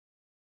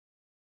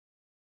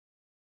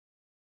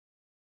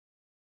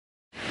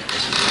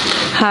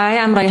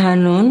Hi, I'm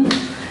Raihaanun,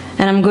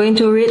 and I'm going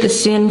to read a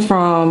scene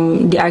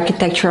from The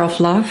Architecture of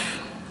Love,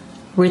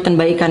 written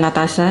by Ika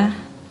Natasa,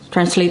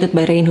 translated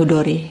by Rain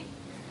Hudori.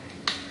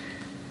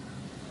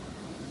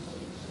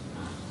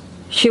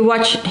 She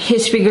watched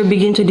his figure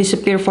begin to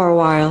disappear for a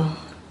while,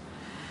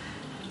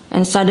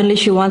 and suddenly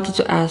she wanted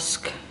to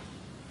ask,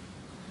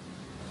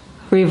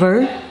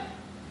 "River?"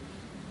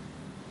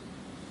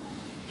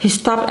 He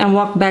stopped and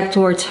walked back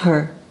towards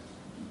her.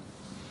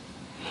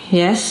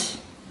 "Yes?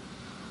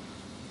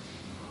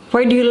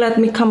 Why do you let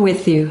me come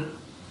with you?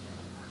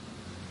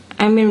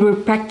 I mean, we're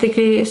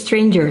practically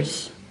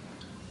strangers.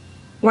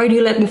 Why do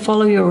you let me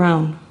follow you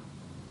around?"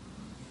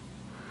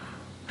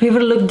 River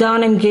looked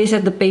down and gazed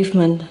at the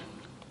pavement.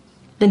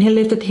 Then he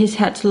lifted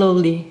his head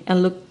slowly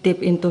and looked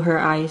deep into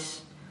her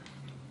eyes.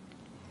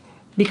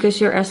 "Because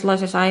you're as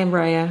lost as I am,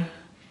 Raia.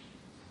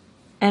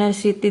 And a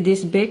city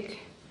this big,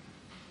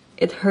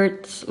 it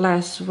hurts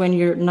less when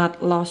you're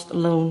not lost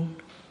alone."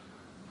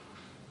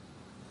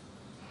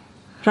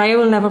 Raia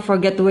will never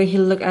forget the way he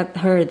looked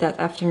at her that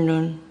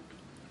afternoon.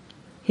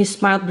 He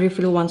smiled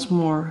briefly once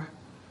more,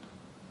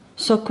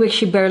 so quick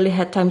she barely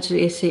had time to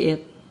see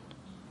it.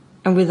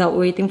 And without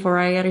waiting for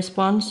Raia's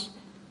response,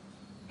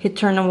 he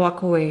turned and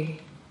walked away.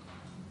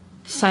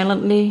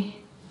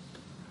 Silently,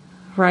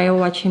 Raia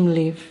watched him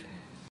leave.